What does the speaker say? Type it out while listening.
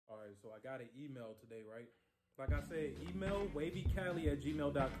So I got an email today, right? Like I said, email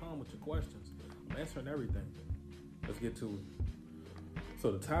wavycali@gmail.com with your questions. I'm answering everything. Let's get to it.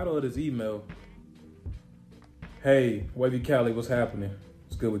 So the title of this email, hey, Wavy Cali, what's happening?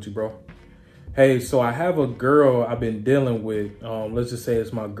 It's good with you, bro. Hey, so I have a girl I've been dealing with. Let's just say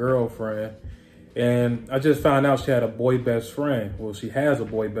it's my girlfriend. And I just found out she had a boy best friend. Well, she has a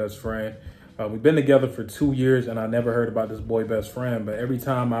boy best friend. We've been together for 2 years and I never heard about this boy best friend. But every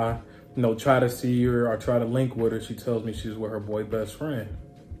time I, try to see her or try to link with her, she tells me she's with her boy best friend.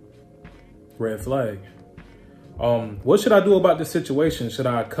 Red flag. What should I do about this situation? Should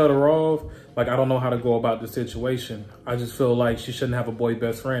I cut her off? Like, I don't know how to go about this situation. I just feel like she shouldn't have a boy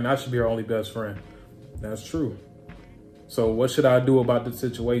best friend. I should be her only best friend. That's true. So what should I do about this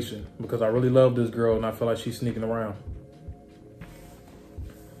situation? Because I really love this girl and I feel like she's sneaking around.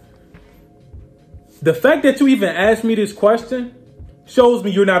 The fact that you even asked me this question shows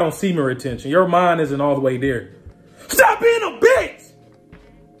me you're not on semen retention. Your mind isn't all the way there. Stop being a bitch!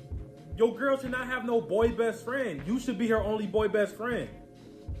 Your girl should not have no boy best friend. You should be her only boy best friend.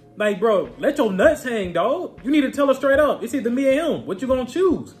 Like, bro, let your nuts hang, dog. You need to tell her straight up. It's either me or him. What you gonna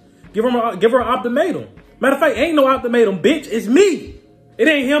choose? Give her an ultimatum. Matter of fact, ain't no ultimatum, bitch. It's me. It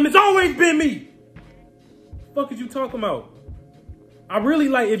ain't him. It's always been me. Fuck is you talking about? I really,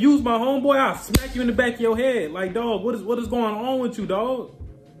 like, if you was my homeboy, I'll smack you in the back of your head. Like, dog, what is going on with you, dog?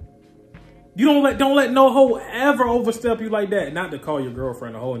 You don't let no hoe ever overstep you like that. Not to call your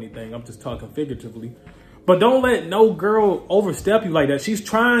girlfriend a hoe or anything. I'm just talking figuratively. But don't let no girl overstep you like that. She's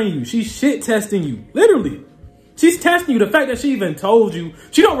trying you. She's shit testing you. Literally. She's testing you. The fact that she even told you,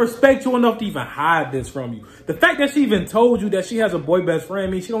 she don't respect you enough to even hide this from you. The fact that she even told you that she has a boy best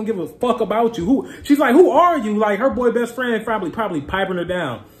friend means she don't give a fuck about you. She's like, who are you? Like, her boy best friend probably piping her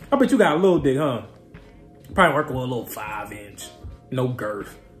down. I bet you got a little dick, huh? Probably working with a little 5-inch, no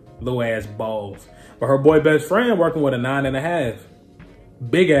girth, little ass balls. But her boy best friend working with a 9.5,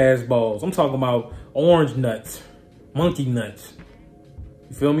 big ass balls. I'm talking about orange nuts, monkey nuts.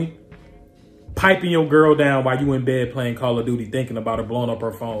 You feel me? Piping your girl down while you in bed playing Call of Duty, thinking about her blowing up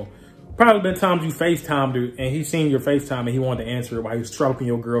her phone. Probably been times you FaceTimed her and he seen your FaceTime and he wanted to answer it while he was stroking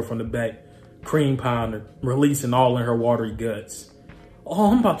your girl from the back, cream pieing her, releasing all in her watery guts.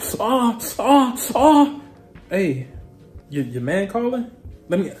 Oh, I'm about, Hey, your man calling?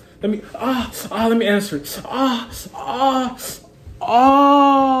 Let me answer it. That's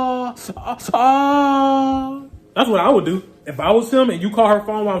what I would do. If I was him and you call her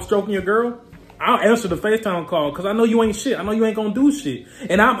phone while I'm stroking your girl, I'll answer the FaceTime call because I know you ain't shit. I know you ain't gonna do shit.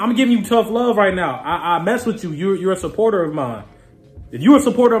 And I'm giving you tough love right now. I mess with you. You're a supporter of mine. If you're a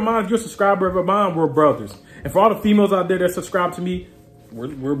supporter of mine, if you're a subscriber of mine, we're brothers. And for all the females out there that subscribe to me,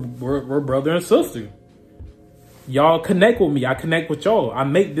 we're brother and sister. Y'all connect with me. I connect with y'all. I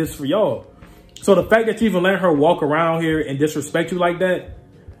make this for y'all. So the fact that you even let her walk around here and disrespect you like that,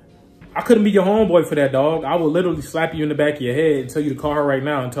 I couldn't be your homeboy for that, dog. I would literally slap you in the back of your head and tell you to call her right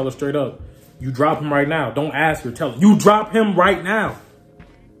now and tell her straight up. You drop him right now. Don't ask her. Tell her. You drop him right now.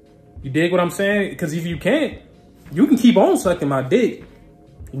 You dig what I'm saying? Because if you can't, you can keep on sucking my dick.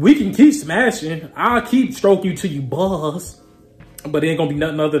 We can keep smashing. I'll keep stroking you till you buzz. But it ain't gonna be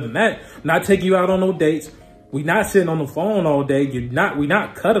nothing other than that. Not taking you out on no dates. We not sitting on the phone all day. We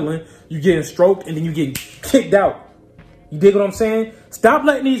not cuddling. You getting stroked and then you getting kicked out. You dig what I'm saying? Stop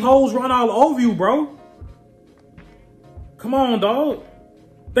letting these hoes run all over you, bro. Come on, dog.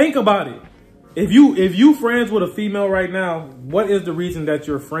 Think about it. If you friends with a female right now, what is the reason that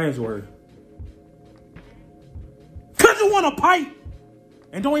you're friends with her? Cause you want to pipe.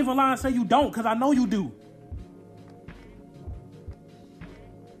 And don't even lie and say you don't, cause I know you do.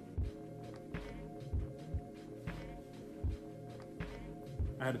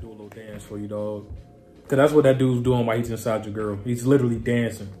 I had to do a little dance for you, dog. Cause that's what that dude's doing while he's inside your girl. He's literally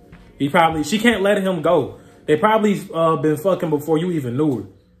dancing. She can't let him go. They probably been fucking before you even knew her.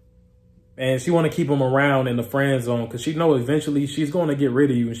 And she want to keep him around in the friend zone because she know eventually she's going to get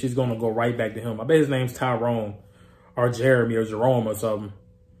rid of you and she's going to go right back to him. I bet his name's Tyrone or Jeremy or Jerome or something.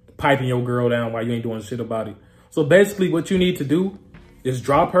 Piping your girl down while you ain't doing shit about it. So basically what you need to do is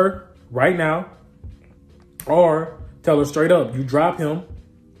drop her right now or tell her straight up, you drop him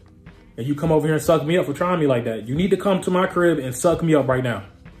and you come over here and suck me up for trying me like that. You need to come to my crib and suck me up right now.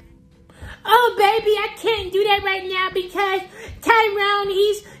 Oh, baby, I can't do that right now because Tyrone,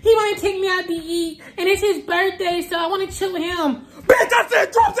 he want to take me out to eat, and it's his birthday, so I want to chill with him. Bitch, I said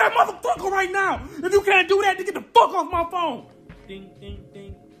drop that motherfucker right now. If you can't do that, then get the fuck off my phone. Ding, ding,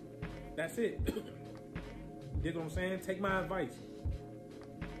 ding. That's it. You dig what I'm saying? Take my advice.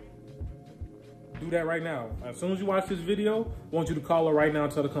 Do that right now. As soon as you watch this video, I want you to call her right now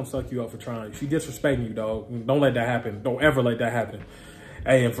and tell her to come suck you up for trying. She disrespecting you, dog. Don't let that happen. Don't ever let that happen.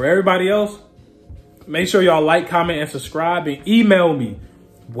 Hey, and for everybody else, make sure y'all like, comment, and subscribe, and email me,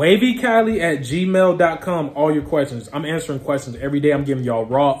 wavycali@gmail.com, all your questions. I'm answering questions every day. I'm giving y'all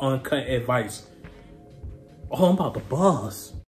raw, uncut advice. Oh, I'm about to buzz.